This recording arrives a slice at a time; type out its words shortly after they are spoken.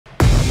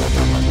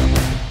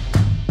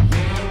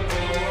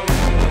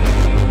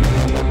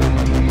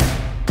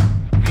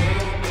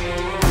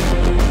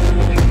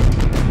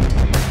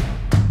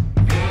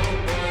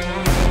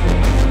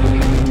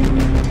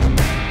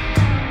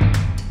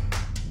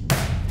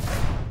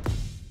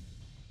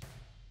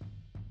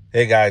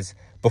Hey guys,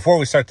 before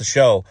we start the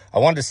show, I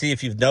wanted to see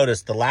if you've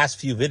noticed the last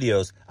few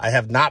videos, I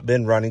have not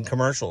been running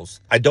commercials.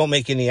 I don't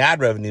make any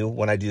ad revenue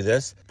when I do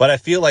this, but I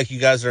feel like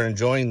you guys are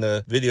enjoying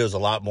the videos a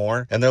lot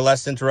more and there are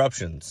less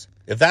interruptions.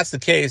 If that's the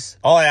case,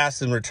 all I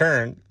ask in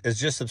return is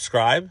just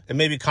subscribe and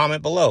maybe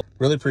comment below.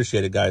 Really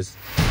appreciate it, guys.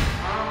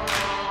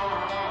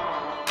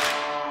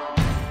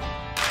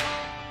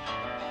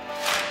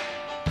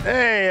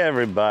 Hey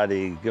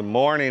everybody, good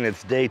morning.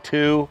 It's day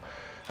 2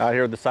 out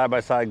here with the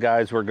side-by-side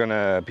guys. We're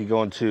gonna be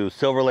going to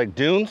Silverlake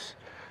Dunes.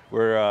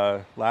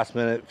 We're last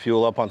minute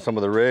fuel up on some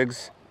of the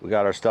rigs. We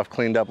got our stuff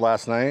cleaned up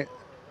last night.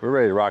 We're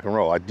ready to rock and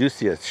roll. I do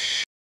see a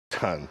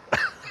ton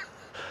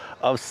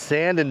of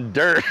sand and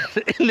dirt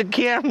in the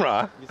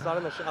camera. You saw it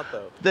in the shot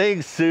though.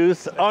 Thanks,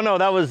 Seuss. Oh no,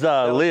 that was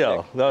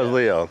Leo. That was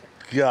Leo.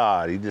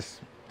 God, he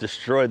just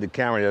destroyed the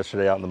camera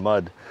yesterday out in the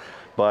mud.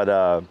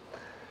 But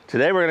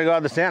today we're gonna go out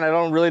in the sand. I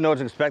don't really know what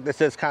to expect. They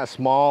said it's kind of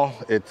small.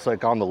 It's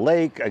like on the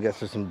lake. I guess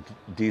there's some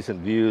decent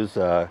views.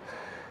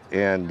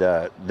 And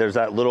there's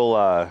that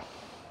little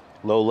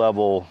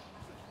low-level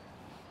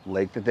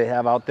lake that they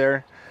have out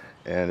there.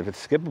 And if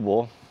it's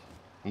skippable,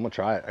 I'm gonna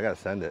try it. I gotta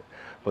send it.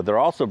 But they're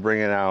also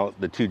bringing out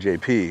the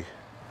 2JP,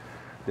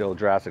 the old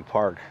Jurassic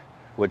Park,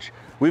 which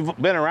we've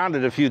been around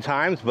it a few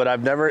times, but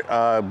I've never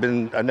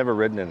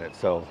ridden in it.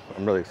 So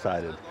I'm really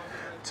excited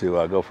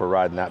to go for a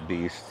ride in that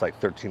beast. It's like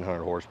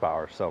 1,300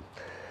 horsepower. So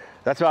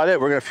that's about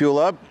it. We're gonna fuel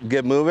up,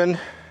 get moving,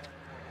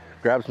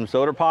 grab some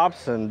soda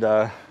pops, and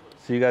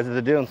see you guys at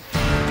the dunes.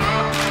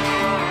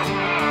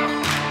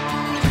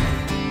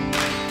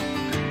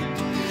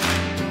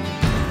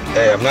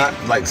 Hey, I'm not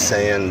like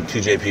saying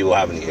 2JP will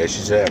have any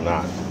issues today. I'm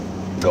not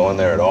going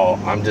there at all.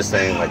 I'm just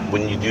saying, like,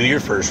 when you do your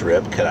first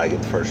rip, could I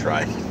get the first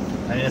ride?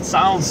 I mean, it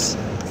sounds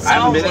I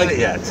haven't been in it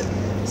yet.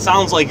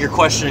 Sounds like you're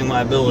questioning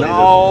my ability to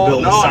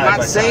build a I'm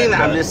not saying that.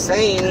 I'm just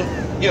saying,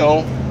 you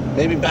know,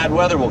 maybe bad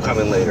weather will come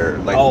in later.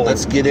 Like,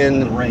 let's get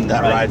in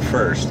that ride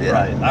first. Yeah.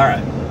 Right.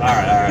 All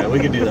right. We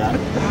can do that.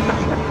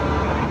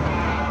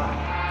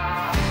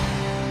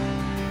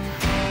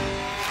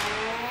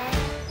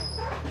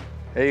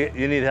 Hey,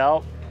 you need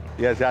help?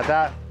 You guys got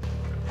that?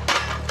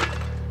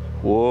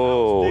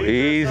 Whoa,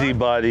 easy,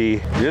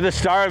 buddy. You're the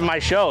star of my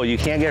show. You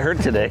can't get hurt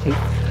today.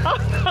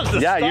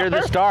 Yeah, you're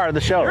the star of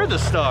the show. You're the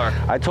star.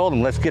 I told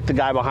him, let's get the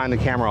guy behind the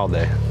camera all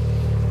day.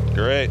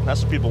 Great,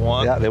 that's what people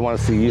want. Yeah, they want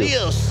to see you.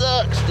 Leo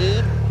sucks,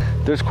 dude.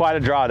 There's quite a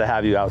draw to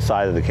have you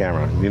outside of the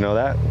camera. You know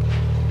that?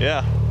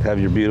 Yeah. Have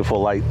your beautiful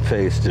light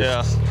face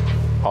just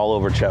all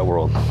over Chet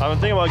World. I've been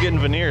thinking about getting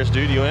veneers,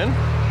 dude. You in?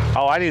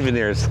 Oh, I need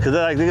veneers, because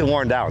they get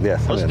worn down,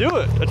 yes. Let's do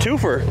it, a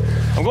twofer.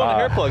 I'm going to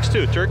hair plugs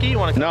too. Turkey, you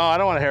want to? No, I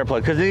don't want a hair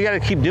plug, because then you got to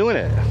keep doing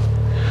it.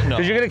 No.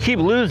 Because you're going to keep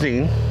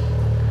losing.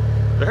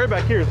 The hair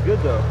back here is good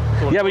though.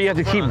 Yeah, but you have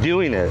to keep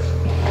doing it.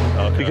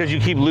 Okay. Because you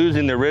keep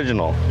losing the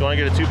original. You want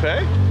to get a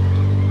toupee?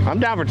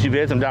 I'm down for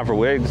toupees, I'm down for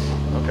wigs.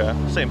 Okay,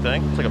 same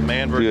thing. It's like a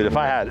man version. Dude, if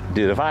I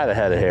had a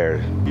head of hair,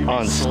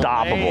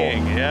 unstoppable.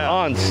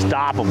 Yeah.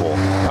 Unstoppable.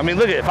 I mean,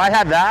 look at, if I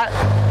had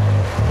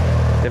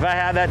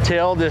that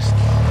tail just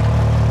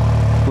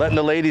letting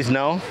the ladies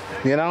know,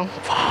 you know?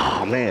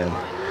 Oh man,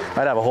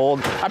 I'd have a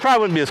hold. I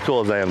probably wouldn't be as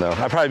cool as I am though.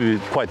 I'd probably be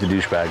quite the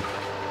douchebag.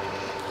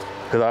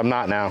 Because I'm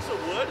not now.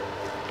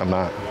 I'm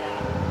not.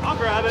 I'll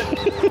grab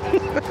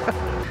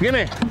it. Give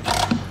me.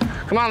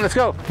 Come on, let's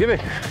go. Give me.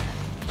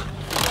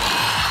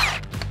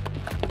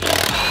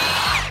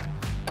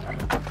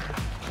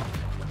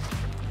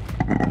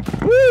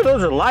 Woo,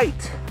 those are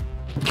light.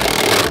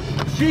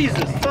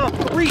 Jesus, son,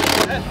 reach.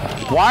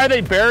 Why are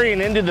they burying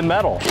into the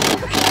metal?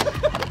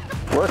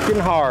 Working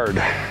hard,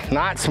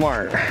 not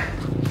smart.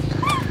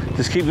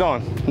 Just keep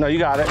going. No, you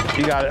got it.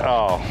 You got it.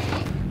 Oh,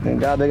 thank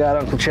God they got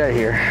Uncle Chet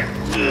here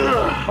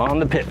on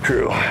the pit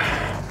crew.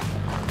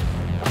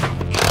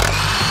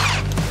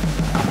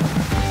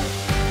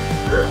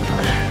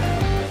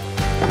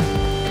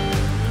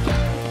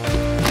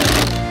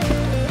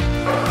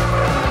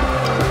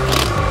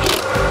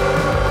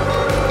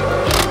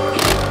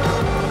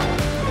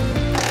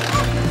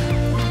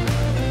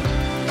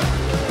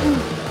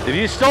 If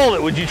you stole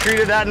it, would you treat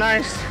it that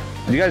nice?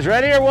 You guys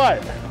ready or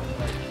what?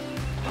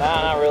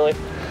 Nah, not really.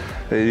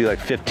 They do like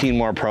 15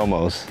 more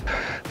promos.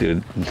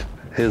 Dude,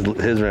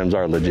 his rims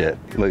are legit.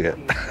 Look at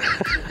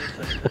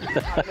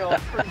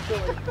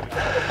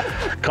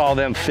Call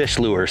them fish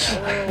lures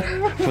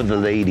for the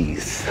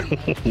ladies.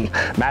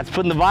 Matt's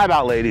putting the vibe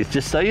out, ladies,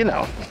 just so you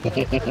know.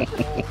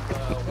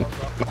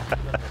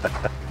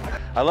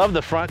 I love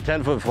the front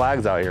 10-foot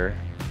flags out here.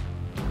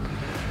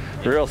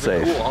 Real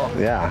safe. Cool, huh?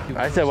 Yeah.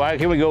 I said, why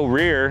can't we go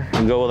rear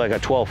and go with like a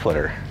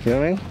 12-footer? You know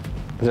what I mean?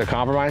 Is there a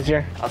compromise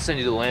here? I'll send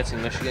you to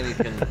Lansing, Michigan. You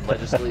can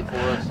legislate for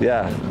us.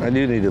 Yeah, I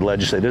do need to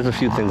legislate. There's a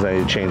few things I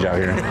need to change out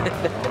here.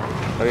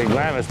 Okay,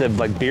 Glamis, they have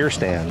like beer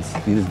stands.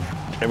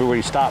 Everywhere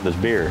you stop, there's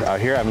beer. Out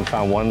here, I haven't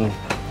found one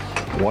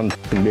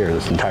beer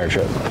this entire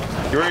trip.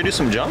 You ready to do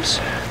some jumps?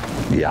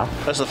 Yeah.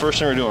 That's the first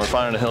thing we're doing. We're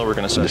finding a hill we're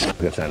gonna send. Just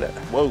gonna send it.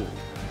 Whoa.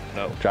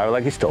 No. Drive it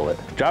like you stole it.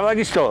 Drive it like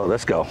you stole it.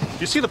 Let's go.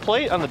 You see the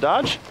plate on the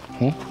Dodge?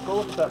 Go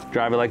look at that.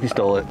 Drive it like you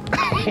stole it.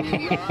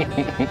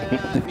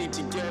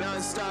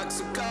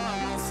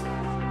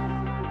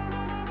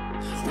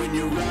 when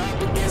you're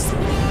up against the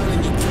wall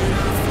and you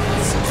cannot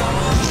fight. So come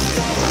on.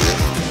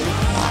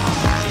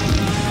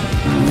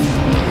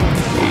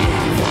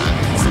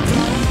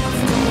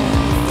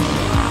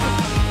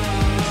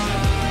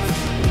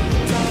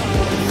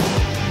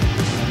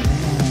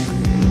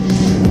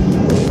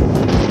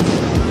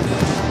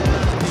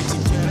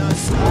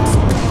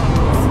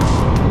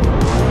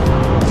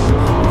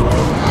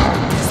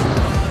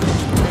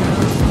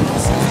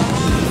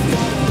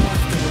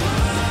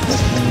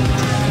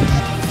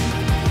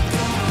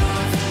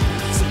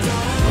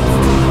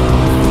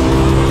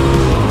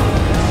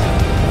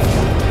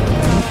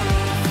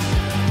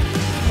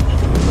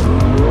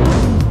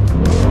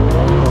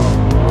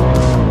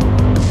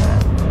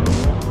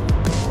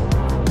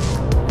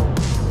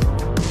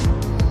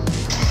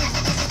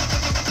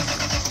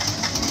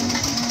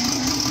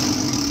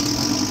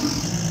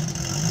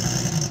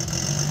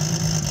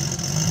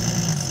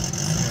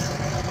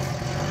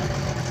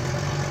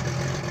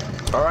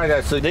 All right,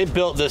 guys, so they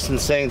built this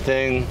insane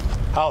thing,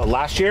 how,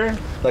 last year?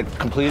 Like,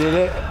 completed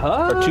it?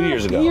 Or 2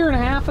 years ago? A year and a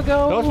half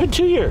ago. No, it's been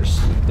 2 years.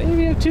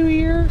 Maybe 2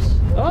 years.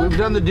 Oh, We've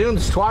done the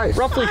dunes twice.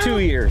 roughly 2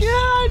 years. Yeah,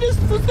 I just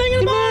was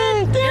thinking about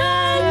it.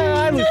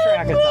 Yeah, I lose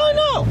track of time.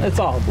 No. It's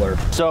all a blur.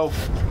 So,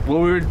 well,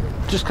 we were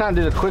just kind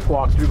of did a quick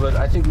walkthrough, but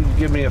I think you can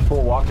give me a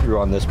full walkthrough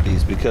on this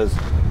piece because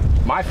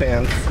my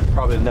fans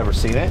probably have never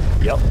seen it.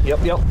 Yep.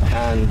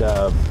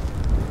 And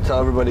tell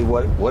everybody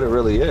what it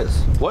really is.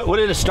 What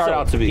did it start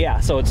out to be? Yeah,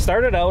 so it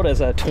started out as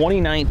a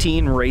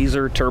 2019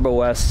 RZR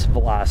Turbo S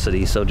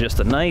Velocity, so just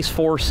a nice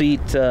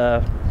 4-seat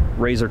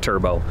RZR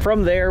Turbo.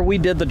 From there, we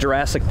did the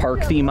Jurassic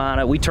Park theme on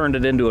it. We turned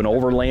it into an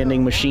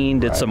overlanding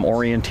machine, did some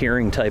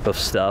orienteering type of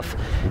stuff,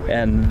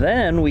 and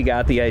then we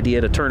got the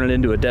idea to turn it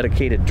into a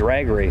dedicated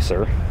drag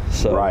racer.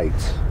 So, Right,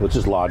 which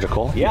is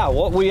logical. yeah,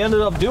 what we ended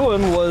up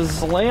doing was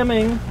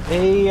slamming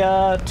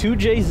a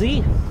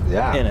 2JZ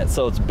in it.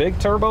 So it's big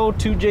turbo,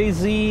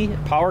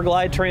 2JZ, power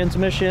glide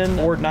transmission,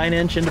 or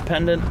 9-inch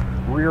independent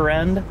rear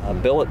end, a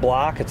billet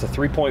block. It's a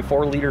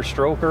 3.4 liter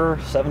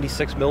stroker,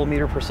 76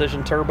 millimeter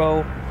precision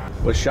turbo.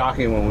 What's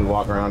shocking when we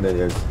walk around it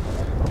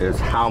is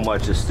how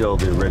much is still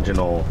the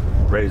original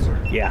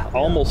RZR. Yeah,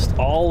 almost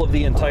all of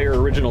the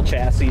entire original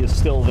chassis is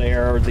still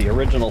there. The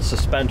original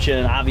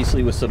suspension,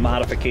 obviously with some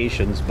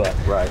modifications, but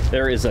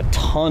there is a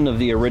ton of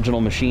the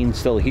original machine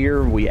still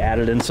here. We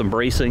added in some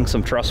bracing,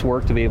 some truss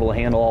work to be able to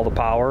handle all the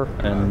power,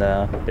 and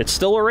it's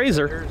still a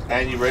RZR.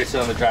 And you race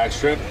it on the drag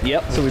strip?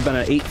 Yep, so we've been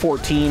at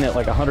 814 at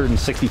like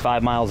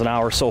 165 miles an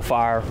hour so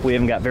far. We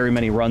haven't got very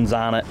many runs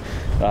on it.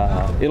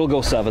 It'll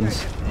go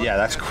 7s. Yeah,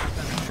 that's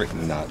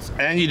freaking nuts.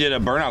 And you did a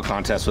burnout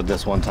contest with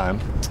this one time.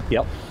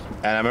 Yep.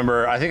 And I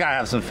remember, I think I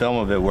have some film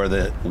of it where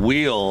the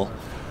wheel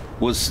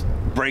was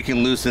breaking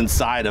loose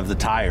inside of the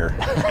tire,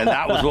 and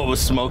that was what was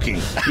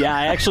smoking. Yeah,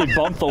 I actually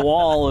bumped the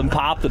wall and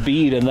popped the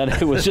bead, and then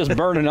it was just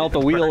burning out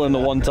the wheel in the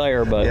one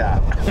tire. But yeah,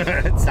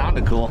 it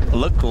sounded cool. It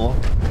looked cool.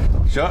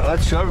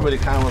 Let's show everybody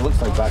kind of what it looks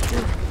like back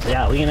here.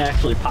 Yeah, we can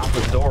actually pop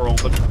this door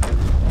open.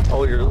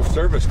 Oh, your little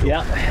service door.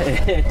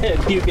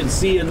 Yeah, you can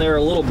see in there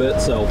a little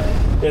bit. So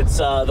it's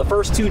the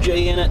first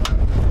 2J in it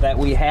that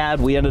we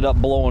had. We ended up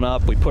blowing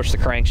up. We pushed the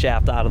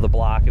crankshaft out of the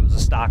block. It was a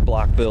stock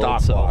block build.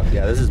 Block.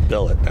 Yeah, this is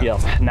billet.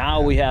 Yeah.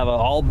 Now we have an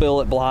all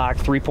billet block,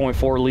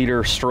 3.4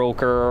 liter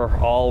stroker,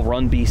 all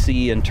Run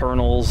BC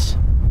internals.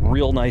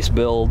 Real nice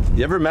build.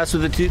 You ever mess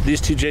with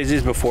these two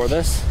JZs before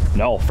this?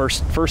 No,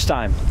 first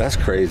time. That's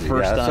crazy.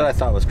 First that's time. what I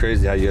thot was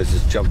crazy, how you guys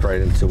just jumped right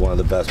into one of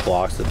the best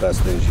blocks, the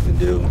best things you can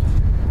do.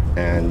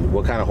 And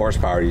what kind of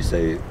horsepower do you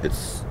say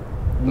it's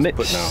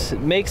putting out?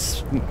 It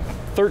makes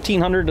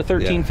 1,300 to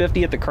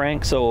 1,350 at the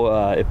crank,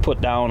 so it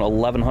put down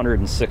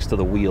 1,106 to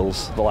the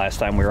wheels the last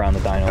time we were on the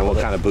dyno. And what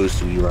kind of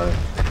boost are you running?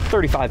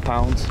 35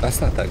 pounds.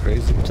 That's not that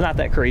crazy. It's not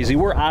that crazy.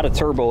 We're out of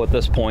turbo at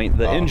this point.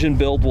 The engine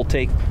build will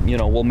take,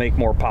 we'll make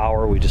more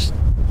power. We just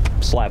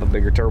slap a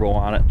bigger turbo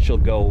on it, she'll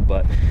go,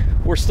 but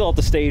we're still at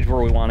the stage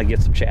where we want to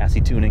get some chassis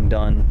tuning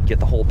done, get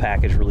the whole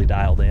package really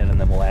dialed in, and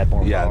then we'll add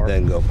more power. Yeah,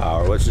 then go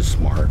power, which is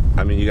smart.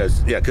 I mean, you guys,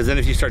 because then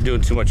if you start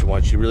doing too much at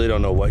once, you really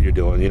don't know what you're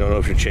doing. You don't know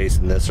if you're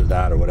chasing this or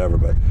that or whatever,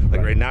 but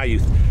like right now, we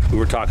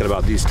were talking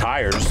about these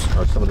tires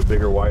are some of the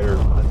bigger, wider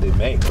that they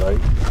make, right?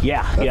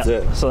 Yeah, that's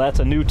it. So that's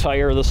a new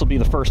tire. This will be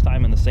the first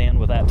time in the sand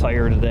with that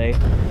tire today.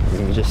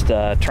 Just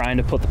trying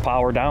to put the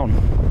power down.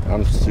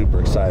 I'm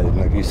super excited.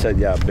 Like you said,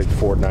 yeah, big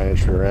Ford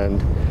 9-inch rear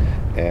end,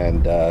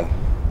 and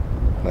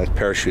nice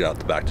parachute out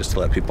the back, just to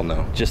let people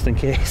know. Just in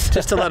case.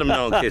 Just to let them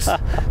know in case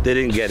they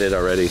didn't get it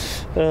already.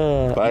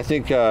 But I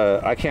think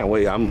I can't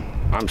wait.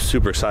 I'm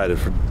super excited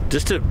for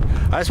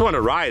I just want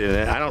to ride in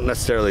it. I don't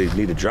necessarily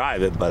need to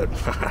drive it, but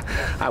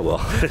I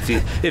will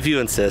if you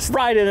insist.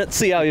 Ride in it,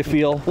 see how you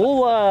feel.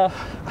 We'll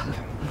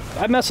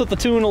I mess with the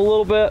tune a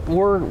little bit.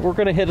 We're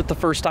gonna hit it the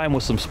first time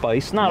with some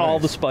spice. Not all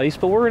the spice,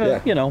 but we're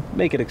gonna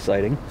make it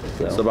exciting.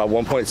 So about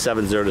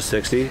 1.70 to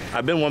 60.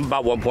 I've been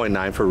about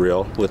 1.9 for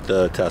real with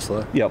the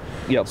Tesla.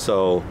 Yep.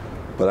 So,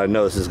 but I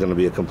know this is going to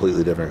be a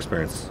completely different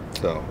experience.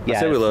 So I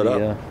say we load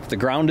up. If the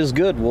ground is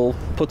good, we'll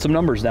put some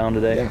numbers down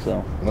today. Yeah.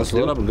 So let's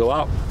load up and go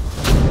out.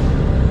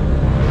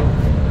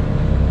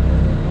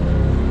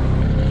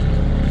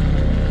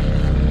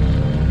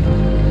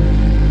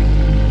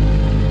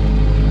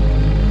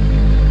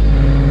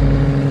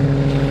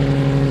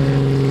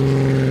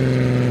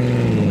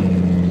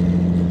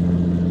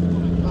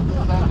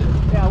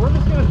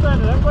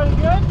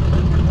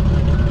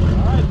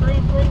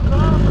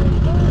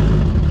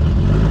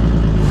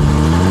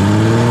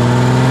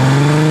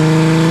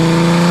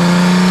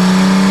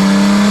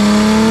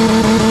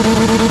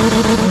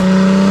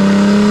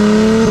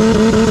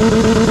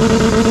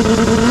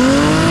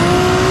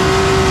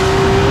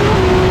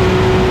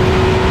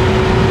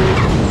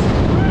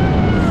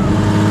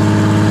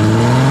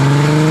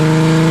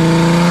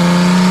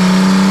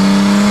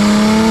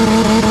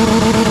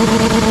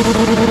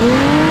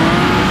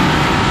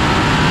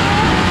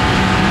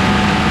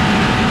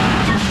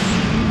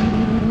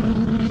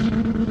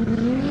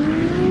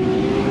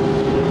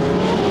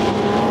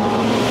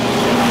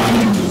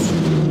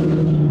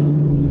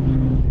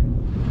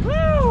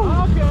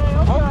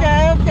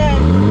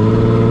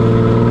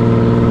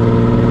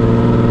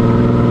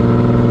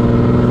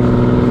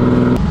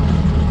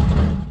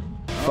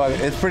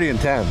 pretty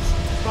intense.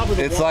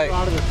 It's like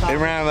it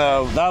ran.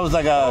 That was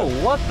like a.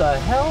 Oh, what the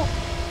hell?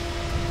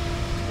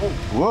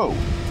 Whoa.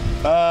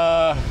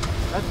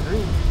 That's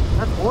green.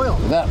 That's oil.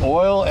 Is that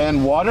oil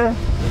and water?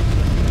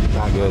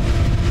 Not good.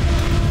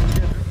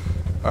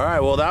 All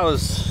right. Well, that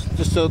was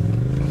just a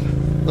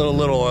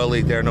little oil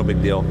leak there. No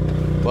big deal.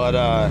 But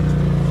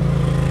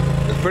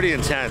it's pretty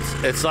intense.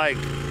 It's like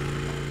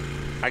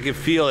I could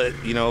feel it.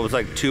 You know, it was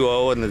like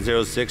 2.0 and the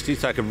 0-60,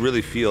 so I could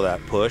really feel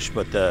that push.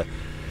 But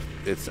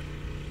it's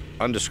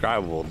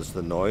undescribable. Just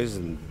the noise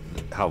and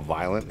how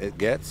violent it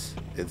gets.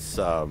 It's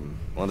one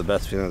of the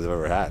best feelings I've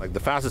ever had. Like the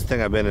fastest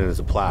thing I've been in is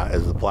the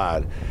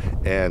Plaid,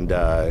 and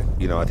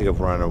you know, I think I've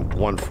run a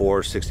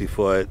 1.4 60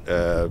 foot,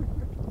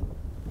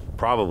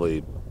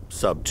 probably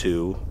sub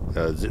 2,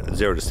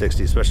 0 to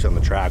 60, especially on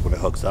the track when it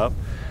hooks up.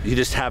 You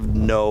just have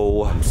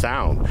no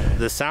sound.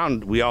 The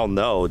sound we all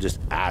know just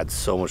adds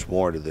so much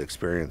more to the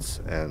experience,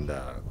 and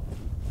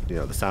you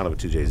know, the sound of a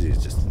 2JZ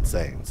is just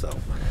insane. So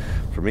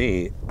for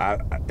me,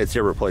 it's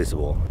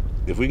irreplaceable.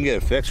 If we can get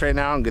it fixed right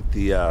now and get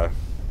the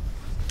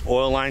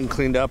oil line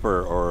cleaned up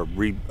or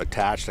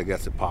reattached, I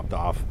guess it popped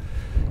off,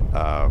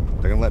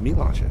 they're gonna let me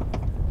launch it.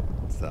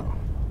 So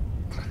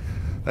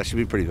that should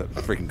be pretty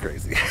freaking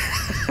crazy.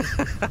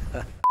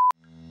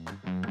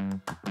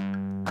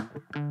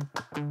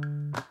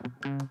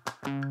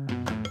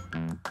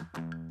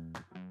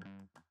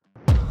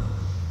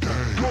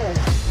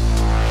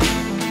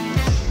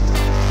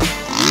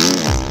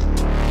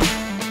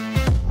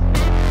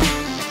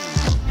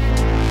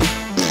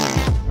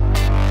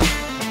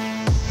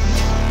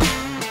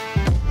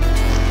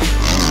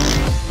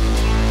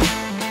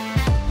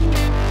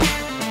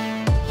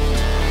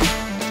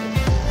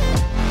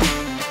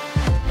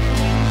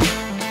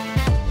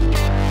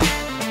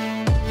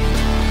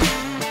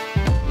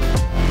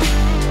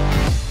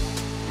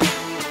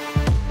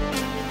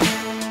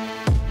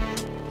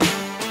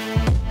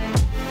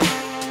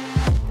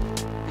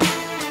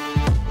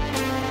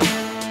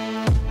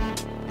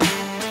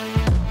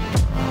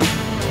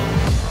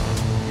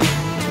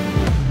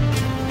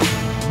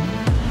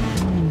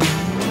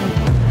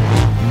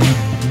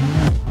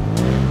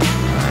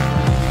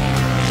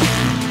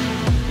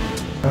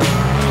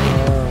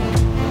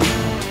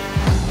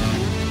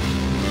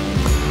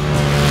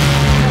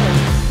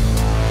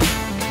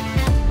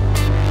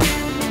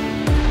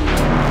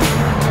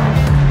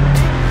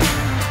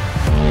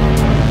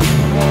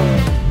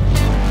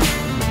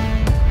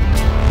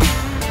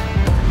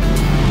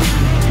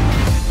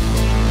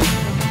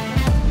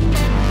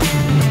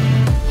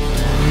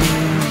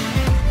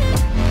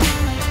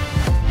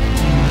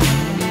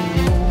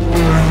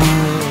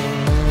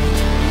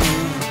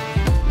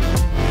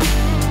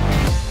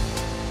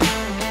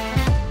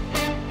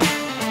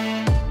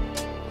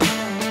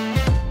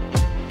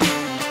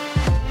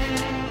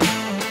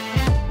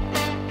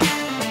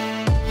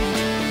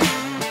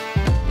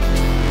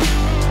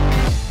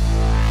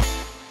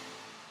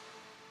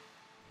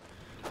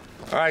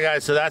 All right,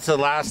 guys, so that's the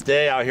last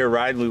day out here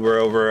riding. We were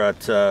over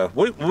at,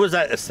 what was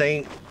that, a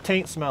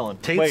Taint Smelling.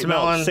 Taint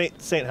Smelling? No,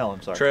 St.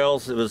 Helens, sorry.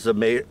 Trails. It was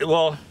amazing.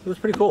 Well, it was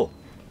pretty cool.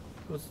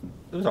 It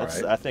was all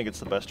right. I think it's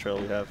the best trail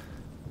we have.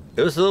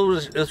 It was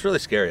really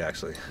scary,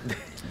 actually.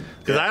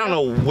 Because I don't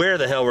know where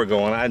the hell we're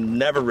going. I'd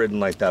never ridden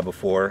like that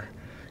before.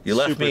 You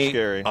left Super me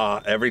scary.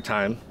 Every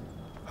time.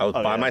 I was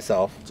by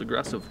myself. It's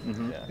aggressive.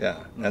 Mm-hmm.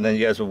 Yeah. And then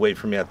you guys would wait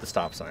for me at the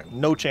stop sign.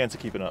 No chance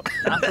of keeping up.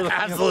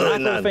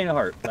 Absolutely not for the faint of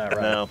heart. That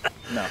ride. No.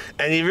 No.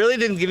 And you really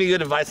didn't give me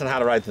good advice on how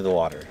to ride through the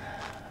water.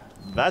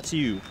 That's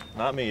you,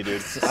 not me,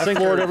 dude. I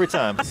floor it every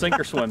time. Sink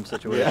or swim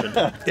situation.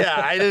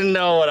 Yeah, I didn't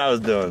know what I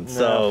was doing.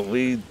 So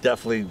we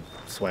definitely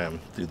swam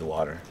through the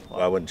water.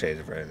 Well, I wouldn't change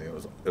it for anything.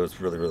 It was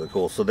really, really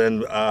cool. So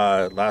then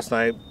last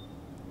night,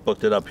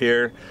 booked it up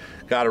here,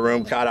 got a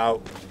room, got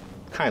out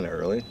kind of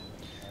early.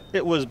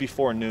 It was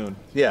before noon.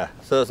 Yeah,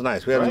 so it's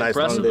nice. We had a nice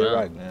long day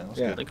ride. Yeah, let's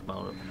think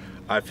about it.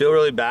 I feel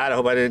really bad. I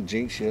hope I didn't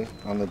jinx you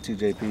on the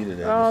 2JP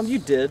today. You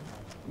did.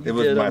 It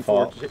was my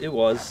fault. It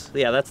was.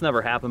 Yeah, that's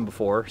never happened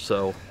before,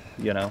 so,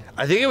 you know.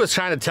 I think it was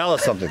trying to tell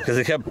us something because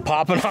it kept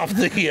popping off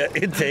the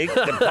intake,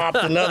 it popped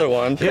another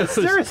one,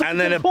 and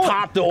then it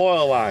popped the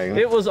oil line.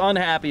 It was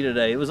unhappy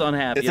today. It was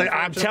unhappy. It's like,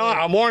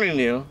 I'm warning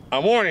you.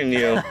 I'm warning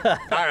you. All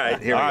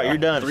right, here we go. You're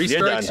done. 3 You're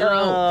strikes, done. you're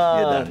out.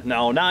 You're done.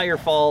 No, not your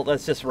fault.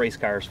 That's just race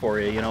cars for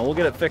you. You know, we'll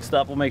get it fixed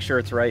up. We'll make sure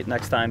it's right.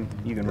 Next time,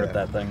 you can rip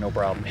that thing, no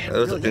problem. It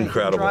was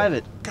incredible. Drive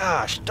it.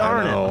 Gosh,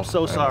 darn it. I'm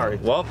so sorry.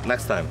 Well,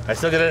 next time. I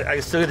still get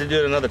to do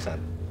it another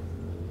time.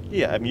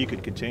 Yeah, I mean, you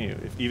could continue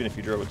even if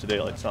you drove it today.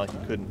 Like, it's not like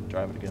you couldn't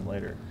drive it again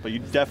later. But you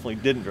definitely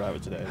didn't drive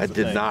it today. I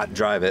did not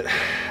drive it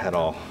at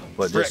all.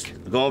 But just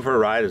going for a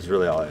ride is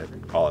really all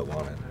I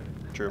wanted.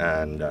 True.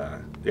 And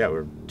yeah,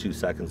 we're 2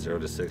 seconds, 0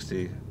 to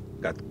 60.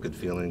 Got the good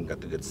feeling,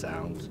 got the good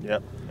sounds.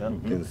 Yep.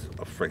 Thing's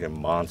a freaking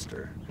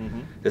monster.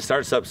 It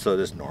starts up so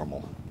just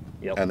normal.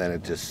 Yep. And then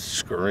it just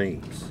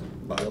screams.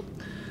 But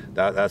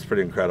that's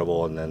pretty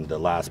incredible. And then the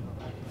last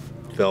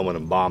filming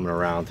and bombing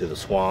around through the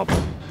swamp.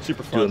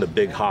 Super fun. Doing the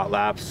big hot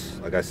laps.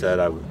 Like I said,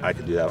 I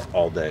could do that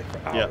all day for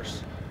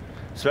hours.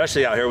 Yep.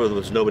 Especially out here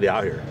with nobody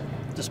out here.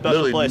 It's a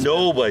special Literally place.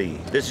 nobody.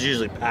 This is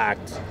usually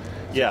packed.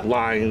 Yeah.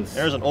 Lines.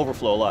 There's an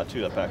overflow a lot too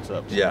that packs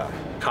up. Yeah.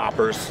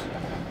 Coppers.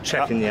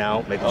 Checking you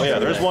out. Making Oh yeah, sure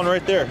there's that- one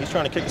right there. He's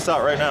trying to kick us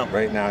out right now.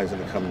 Right now, he's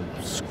gonna come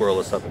squirrel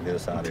us up and get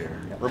us out of here.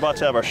 We're about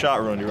to have our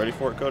shot ruined. You ready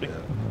for it, Cody?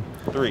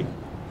 3,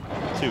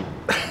 2,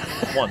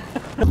 1.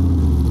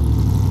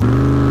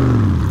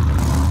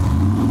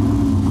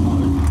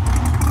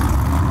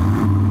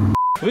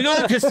 Can we go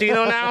to the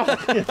casino now?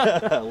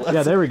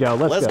 Yeah, there we go.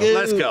 Let's go.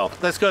 Let's go.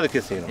 Let's go to the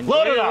casino.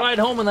 Load it up. Ride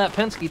home in that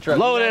Penske truck.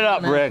 Load You it guys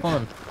up, gonna have Rick.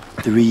 fun.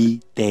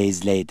 3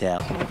 days later.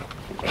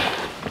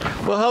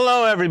 Well,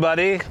 hello,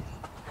 everybody.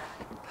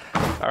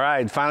 All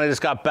right, finally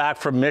just got back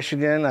from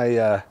Michigan.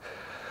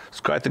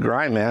 It's quite the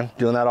grind, man.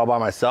 Doing that all by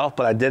myself,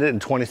 but I did it in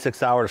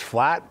 26 hours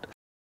flat.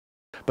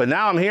 But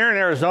now I'm here in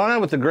Arizona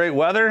with the great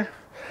weather,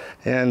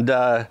 and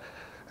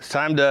it's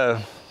time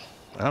to,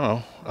 I don't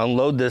know,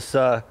 unload this,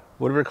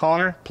 what are we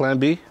calling her? Plan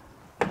B?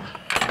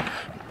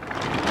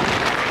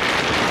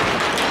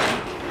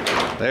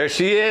 There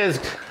she is,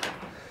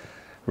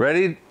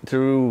 ready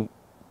to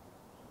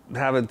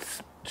have a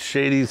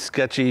shady,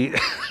 sketchy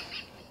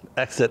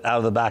exit out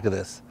of the back of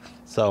this.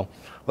 So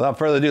without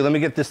further ado, let me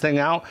get this thing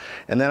out,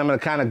 and then I'm gonna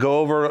kind of go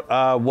over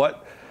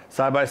what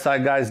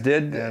side-by-side guys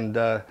did and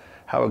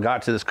how it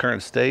got to this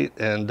current state,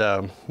 and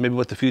maybe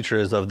what the future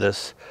is of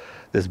this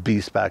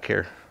beast back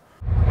here.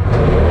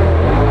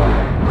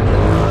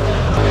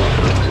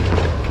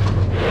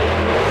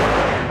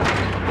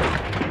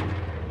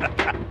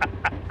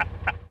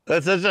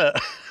 That's such a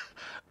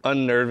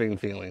unnerving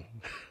feeling.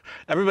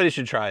 Everybody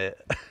should try it.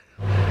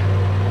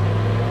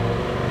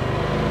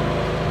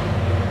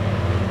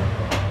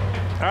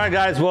 All right,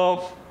 guys,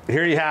 well,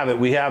 here you have it.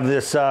 We have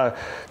this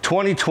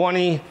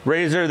 2020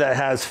 RZR that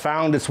has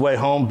found its way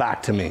home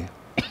back to me.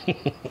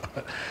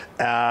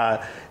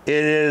 It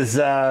is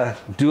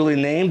duly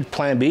named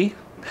Plan B.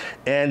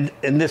 And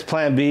in this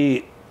Plan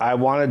B, I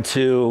wanted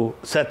to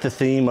set the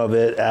theme of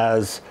it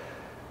as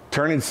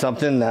turning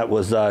something that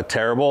was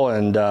terrible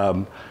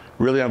and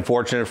really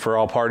unfortunate for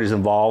all parties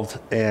involved,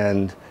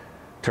 and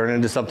turn it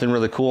into something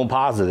really cool and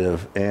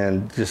positive,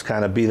 and just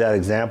kind of be that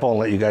example and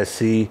let you guys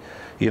see,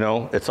 you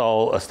know, it's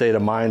all a state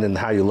of mind and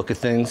how you look at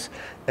things.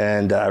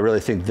 And I really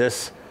think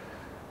this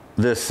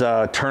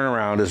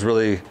turnaround is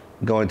really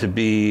going to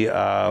be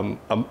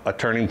a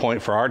turning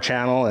point for our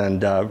channel,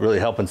 and really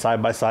helping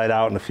side by side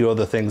out and a few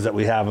other things that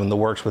we have in the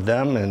works with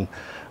them. And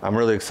I'm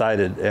really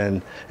excited,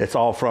 and it's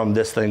all from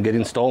this thing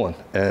getting stolen.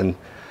 And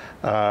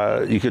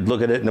you could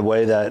look at it in a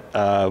way that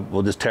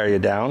will just tear you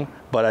down,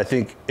 but I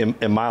think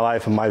in my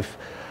life and my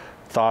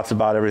thoughts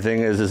about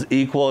everything is as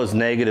equal as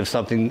negative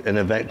an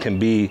event can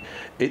be,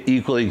 it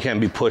equally can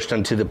be pushed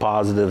into the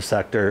positive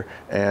sector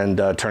and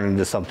turn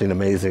into something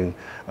amazing.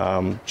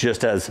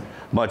 Just as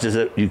much as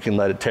you can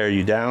let it tear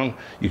you down,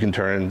 you can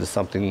turn it into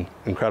something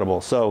incredible.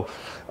 So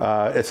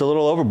it's a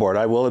little overboard,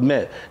 I will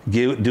admit,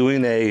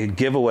 doing a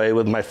giveaway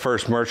with my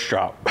first merch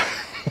drop.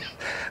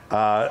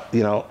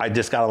 You know, I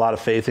just got a lot of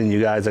faith in you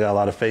guys. I got a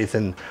lot of faith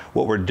in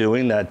what we're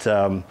doing, that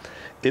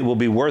it will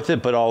be worth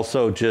it, but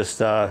also just,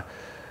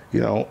 you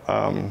know,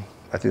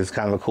 I think it's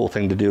kind of a cool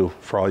thing to do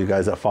for all you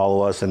guys that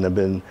follow us and have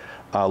been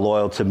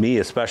loyal to me,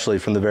 especially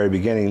from the very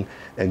beginning,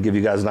 and give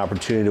you guys an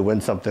opportunity to win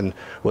something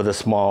with a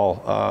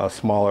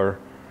smaller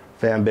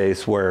fan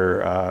base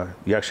where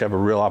you actually have a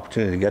real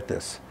opportunity to get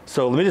this.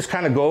 So let me just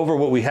kind of go over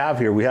what we have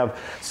here. We have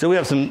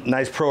some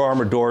nice Pro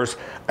Armor doors.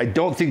 I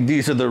don't think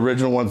these are the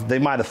original ones. They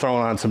might have thrown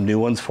on some new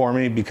ones for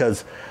me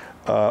because,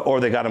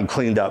 or they got them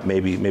cleaned up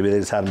maybe. Maybe they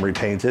just had them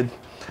repainted.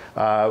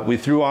 We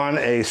threw on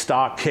a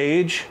stock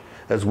cage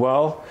as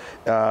well.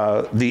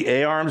 The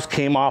A-arms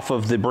came off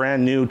of the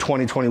brand new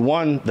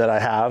 2021 that I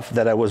have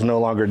that I was no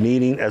longer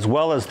needing, as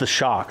well as the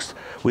shocks.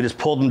 We just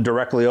pulled them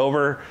directly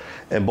over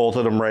and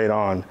bolted them right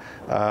on.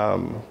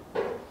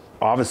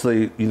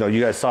 Obviously, you know, you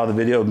guys saw the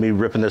video of me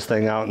ripping this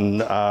thing out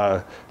in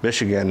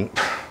Michigan.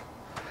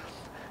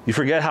 You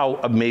forget how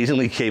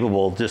amazingly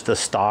capable just a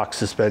stock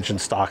suspension,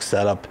 stock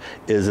setup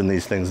is in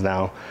these things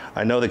now.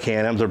 I know the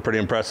Can-Ams are pretty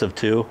impressive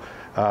too.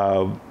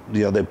 You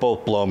know, they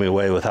both blow me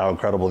away with how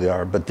incredible they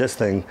are. But this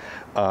thing,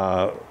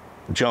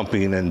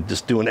 jumping and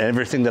just doing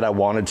everything that I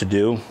wanted to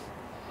do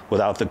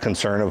without the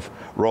concern of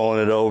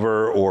rolling it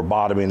over or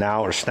bottoming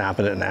out or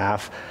snapping it in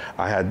half,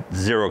 I had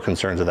zero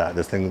concerns of that.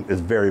 This thing is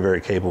very, very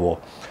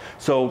capable.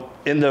 So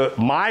in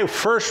my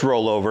first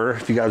rollover,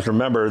 if you guys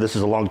remember, this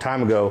is a long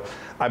time ago,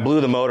 I blew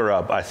the motor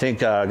up. I think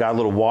got a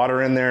little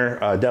water in there,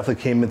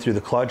 definitely came in through the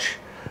clutch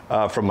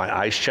from my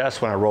ice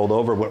chest when I rolled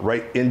over, went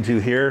right into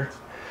here,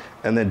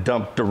 and then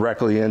dumped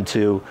directly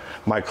into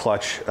my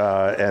clutch,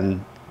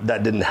 and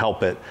that didn't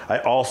help it. I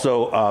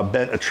also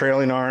bent a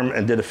trailing arm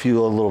and did a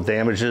few little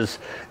damages,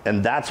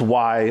 and that's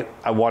why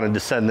I wanted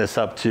to send this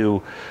up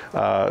to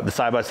the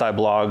side-by-side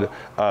blog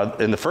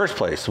in the first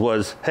place,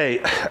 was,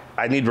 hey,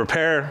 I need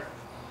repair.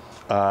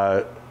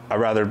 I'd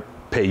rather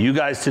pay you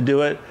guys to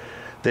do it.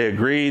 They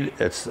agreed.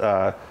 It's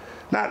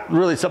not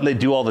really something they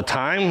do all the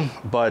time,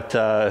 but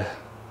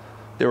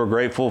they were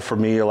grateful for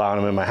me allowing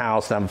them in my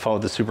house and having fun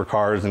with the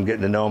supercars and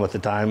getting to know them at the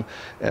time.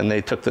 And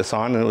they took this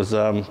on, and it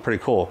was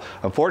pretty cool.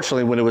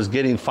 Unfortunately, when it was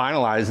getting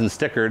finalized and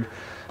stickered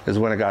is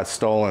when it got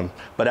stolen.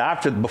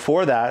 But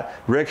before that,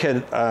 Rick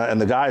had and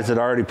the guys had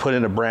already put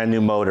in a brand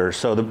new motor.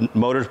 So the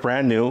motor's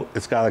brand new.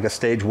 It's got like a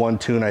stage 1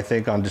 tune, I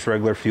think, on just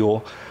regular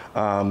fuel.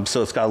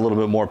 So it's got a little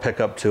bit more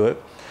pickup to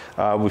it.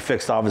 We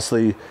fixed,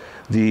 obviously,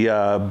 the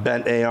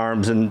bent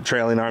A-arms and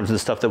trailing arms and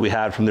stuff that we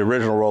had from the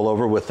original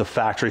rollover with the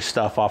factory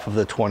stuff off of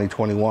the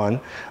 2021.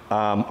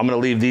 I'm gonna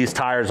leave these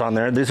tires on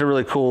there. These are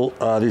really cool.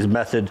 These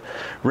Method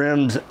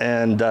rims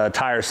and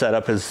tire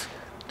setup is,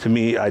 to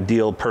me,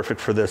 ideal,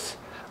 perfect for this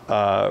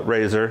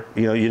RZR.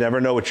 You know, you never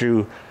know what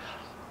you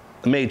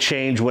may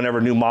change whenever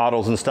new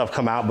models and stuff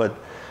come out, but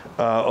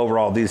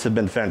overall, these have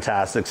been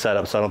fantastic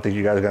setups. So I don't think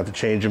you guys are gonna have to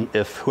change them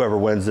if whoever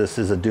wins this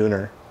is a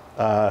Dooner.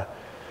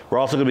 We're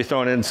also gonna be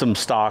throwing in some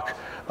stock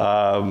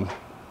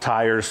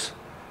tires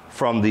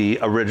from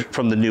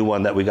the new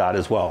one that we got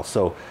as well.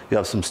 So you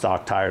have some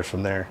stock tires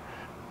from there,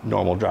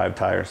 normal drive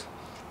tires.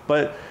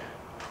 But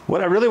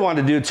what I really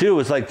wanted to do too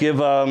is like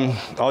give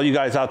all you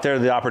guys out there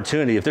the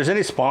opportunity. If there's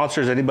any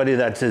sponsors, anybody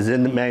that is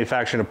in the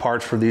manufacturing of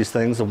parts for these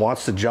things and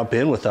wants to jump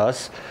in with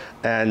us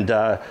and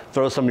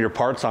throw some of your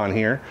parts on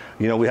here.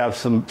 You know, we have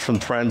some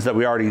friends that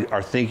we already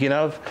are thinking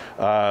of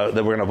that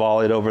we're gonna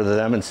volley it over to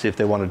them and see if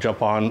they wanna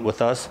jump on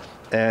with us.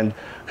 And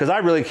because I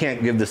really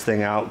can't give this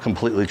thing out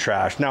completely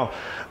trashed. Now,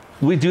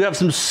 we do have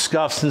some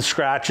scuffs and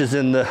scratches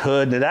in the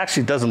hood, and it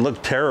actually doesn't look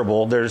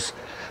terrible. There's,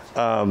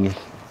 I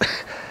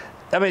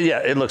mean, yeah,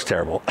 it looks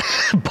terrible,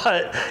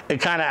 but it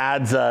kind of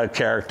adds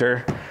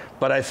character.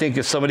 But I think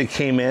if somebody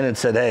came in and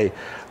said, hey,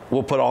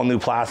 we'll put all new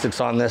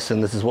plastics on this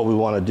and this is what we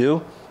want to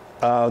do,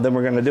 then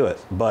we're going to do it.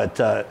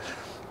 But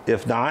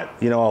if not,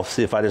 you know, I'll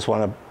see if I just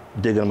want to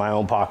dig in my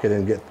own pocket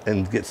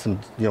and get some,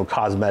 you know,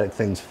 cosmetic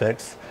things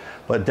fixed.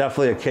 But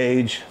definitely a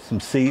cage, some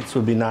seats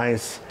would be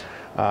nice.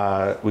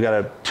 We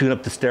got to tune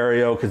up the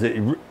stereo because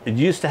it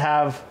used to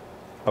have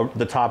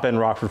the top end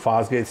Rockford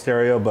Fosgate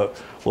stereo, but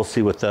we'll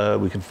see what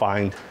we can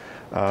find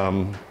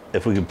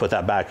if we can put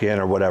that back in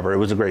or whatever. It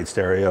was a great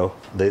stereo.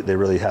 They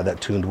really had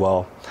that tuned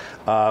well.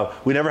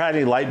 We never had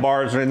any light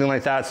bars or anything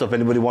like that, so if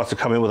anybody wants to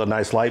come in with a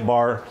nice light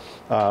bar,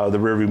 the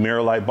rear view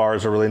mirror light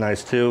bars are really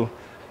nice too.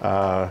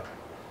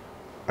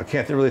 I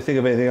can't really think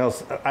of anything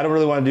else. I don't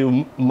really want to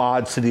do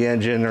mods to the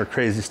engine or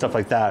crazy stuff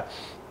like that.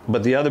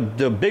 But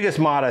the biggest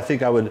mod I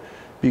think I would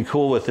be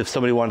cool with if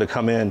somebody wanted to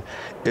come in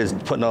is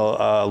putting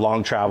a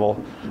long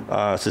travel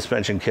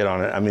suspension kit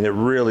on it. I mean, it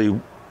really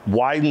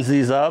widens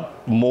these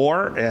up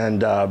more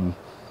and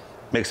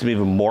makes them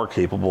even more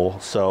capable.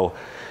 So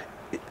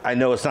I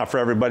know it's not for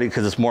everybody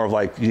because it's more of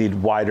like you need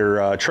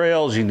wider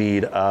trails, you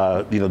need you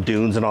know,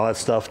 dunes and all that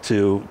stuff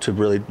to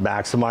really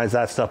maximize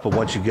that stuff. But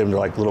once you get them to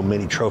like little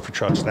mini trophy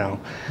trucks now,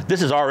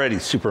 this is already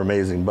super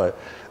amazing, but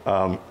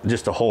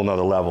just a whole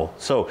nother level.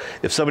 So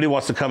if somebody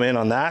wants to come in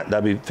on that,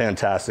 that'd be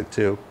fantastic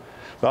too.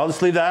 But I'll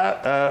just leave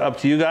that up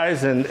to you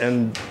guys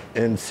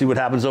and see what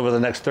happens over the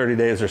next 30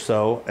 days or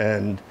so.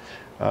 And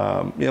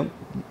you know,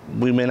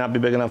 we may not be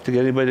big enough to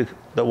get anybody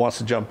that wants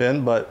to jump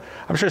in, but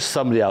I'm sure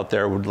somebody out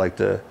there would like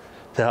to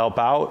help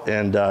out,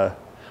 and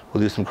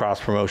we'll do some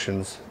cross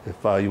promotions if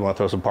you want to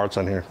throw some parts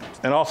on here.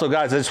 And also,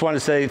 guys, I just want to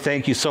say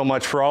thank you so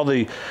much for all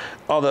the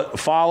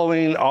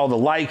following, all the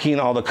liking,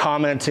 all the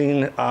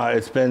commenting.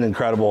 It's been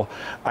incredible.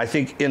 I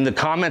think in the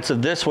comments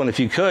of this one, if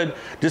you could,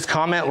 just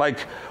comment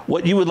like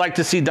what you would like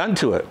to see done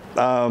to it.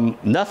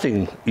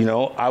 Nothing, you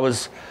know, I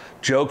was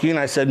joking.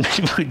 I said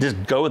maybe we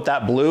just go with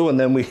that blue and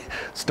then we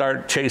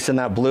start chasing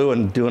that blue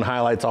and doing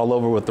highlights all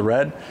over with the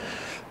red.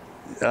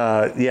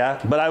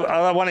 Yeah, but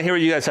I want to hear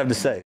what you guys have to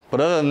say.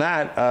 But other than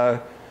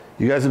that,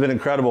 you guys have been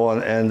incredible,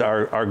 and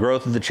our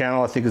growth of the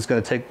channel, I think, is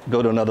going to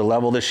go to another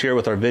level this year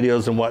with our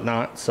videos and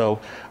whatnot.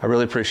 So I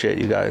really appreciate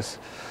you guys.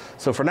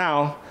 So for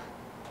now,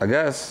 I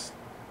guess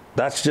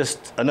that's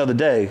just another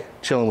day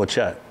chilling with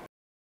Chet.